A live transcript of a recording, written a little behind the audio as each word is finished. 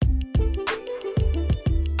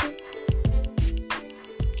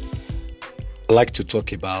I'd like to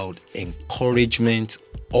talk about encouragement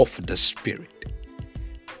of the Spirit.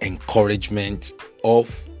 Encouragement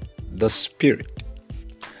of the Spirit.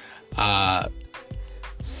 1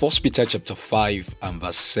 Peter chapter 5 and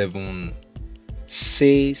verse 7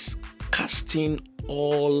 says, casting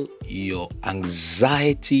all your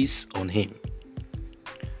anxieties on Him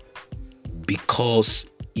because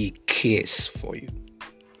He cares for you.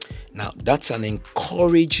 Now, that's an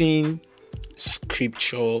encouraging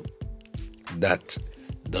scripture that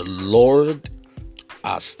the Lord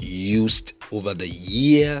has used over the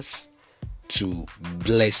years to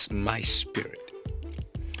bless my spirit.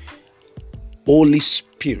 Holy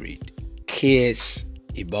Spirit cares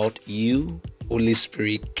about you. Holy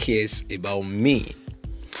Spirit cares about me.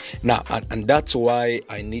 Now, and that's why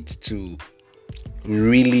I need to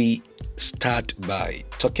really start by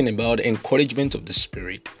talking about encouragement of the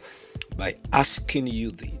Spirit by asking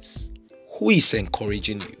you this. Who is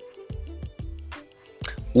encouraging you?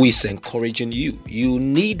 Who is encouraging you? You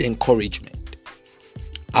need encouragement.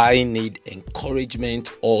 I need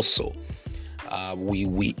encouragement also.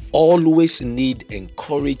 We always need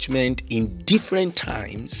encouragement in different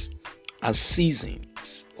times and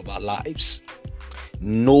seasons of our lives.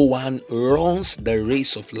 No one runs the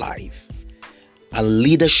race of life and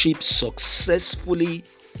leadership successfully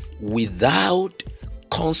without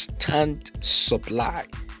constant supply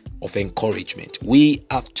of encouragement. We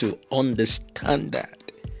have to understand that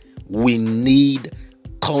we need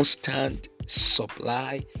constant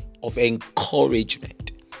supply of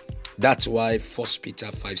encouragement. That's why 1 Peter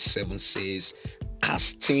 5:7 says,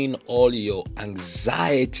 casting all your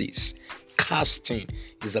anxieties. Casting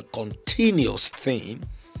is a continuous thing.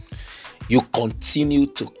 You continue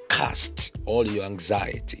to cast all your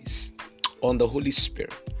anxieties on the Holy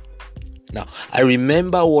Spirit. Now, I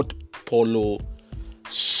remember what Paulo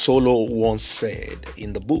Solo once said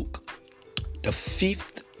in the book, The Fifth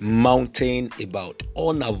Mountain, about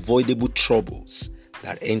unavoidable troubles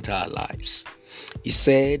that enter our lives. He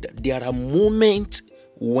said, there are moments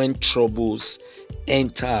when troubles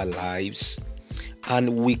enter our lives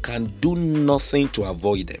and we can do nothing to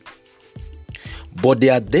avoid them. But they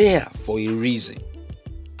are there for a reason.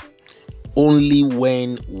 Only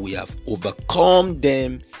when we have overcome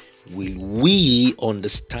them will we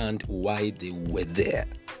understand why they were there.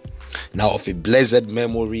 Now, of a blessed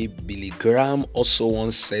memory, Billy Graham also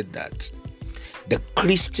once said that the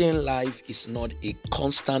Christian life is not a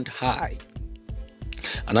constant high.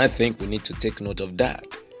 And I think we need to take note of that.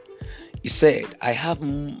 He said, I have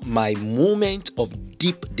my moment of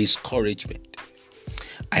deep discouragement.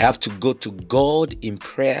 I have to go to God in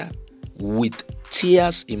prayer with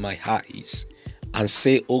tears in my eyes and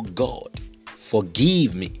say, oh God,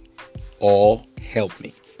 forgive me or help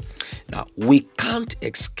me. Now, we can't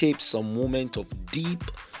escape some moment of deep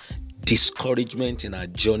discouragement in our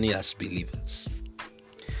journey as believers,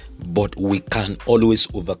 but we can always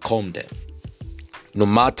overcome them. No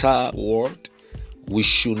matter what, we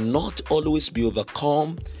should not always be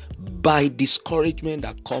overcome by discouragement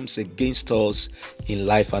that comes against us in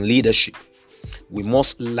life and leadership. We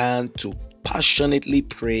must learn to passionately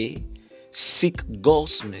pray, seek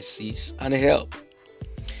God's mercies and help.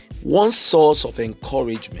 One source of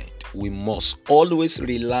encouragement we must always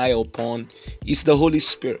rely upon is the Holy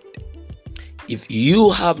Spirit. If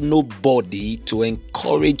you have nobody to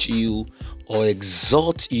encourage you or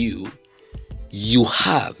exhort you, you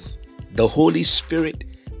have the Holy Spirit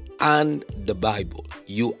and the Bible.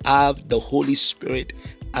 You have the Holy Spirit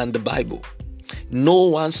and the Bible. No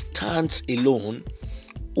one stands alone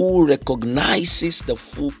who recognizes the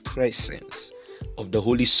full presence of the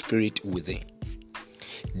Holy Spirit within.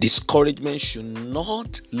 Discouragement should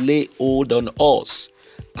not lay hold on us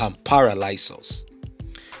and paralyze us.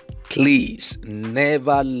 Please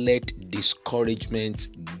never let discouragement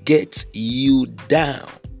get you down.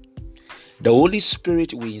 The Holy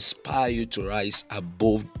Spirit will inspire you to rise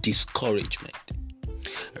above discouragement.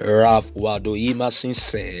 Ralph Waldo Emerson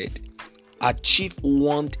said, our chief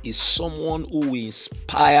want is someone who will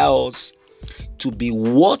inspire us to be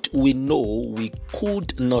what we know we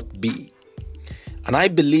could not be. And I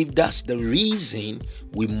believe that's the reason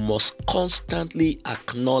we must constantly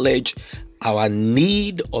acknowledge our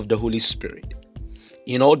need of the Holy Spirit.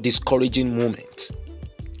 In all discouraging moments,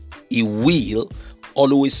 He will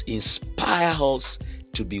always inspire us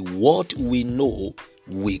to be what we know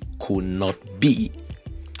we could not be.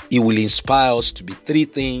 He will inspire us to be three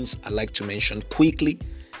things I'd like to mention quickly.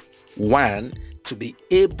 One, to be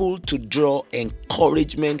able to draw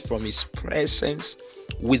encouragement from His presence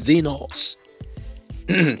within us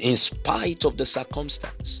in spite of the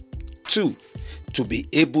circumstance. 2, to be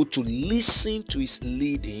able to listen to his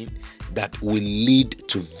leading that will lead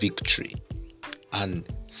to victory. And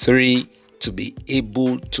 3, to be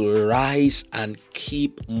able to rise and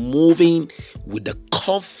keep moving with the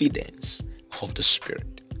confidence of the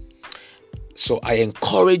Spirit. So I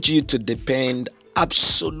encourage you to depend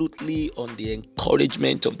absolutely on the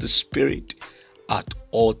encouragement of the Spirit at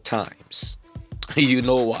all times. You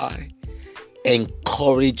know why?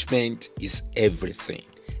 Encouragement is everything.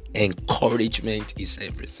 Encouragement is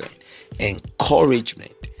everything.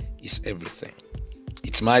 Encouragement is everything.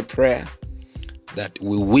 It's my prayer that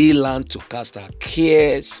we will learn to cast our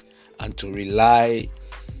cares and to rely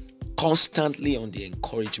constantly on the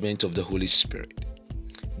encouragement of the Holy Spirit.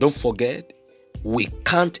 Don't forget, we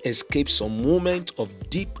can't escape some moment of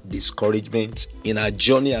deep discouragement in our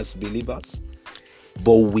journey as believers,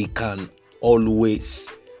 but we can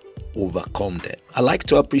always overcome them. I'd like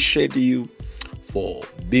to appreciate you for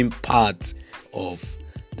being part of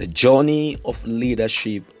the Journey of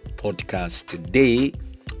Leadership podcast today.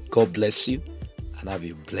 God bless you and have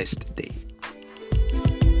a blessed day.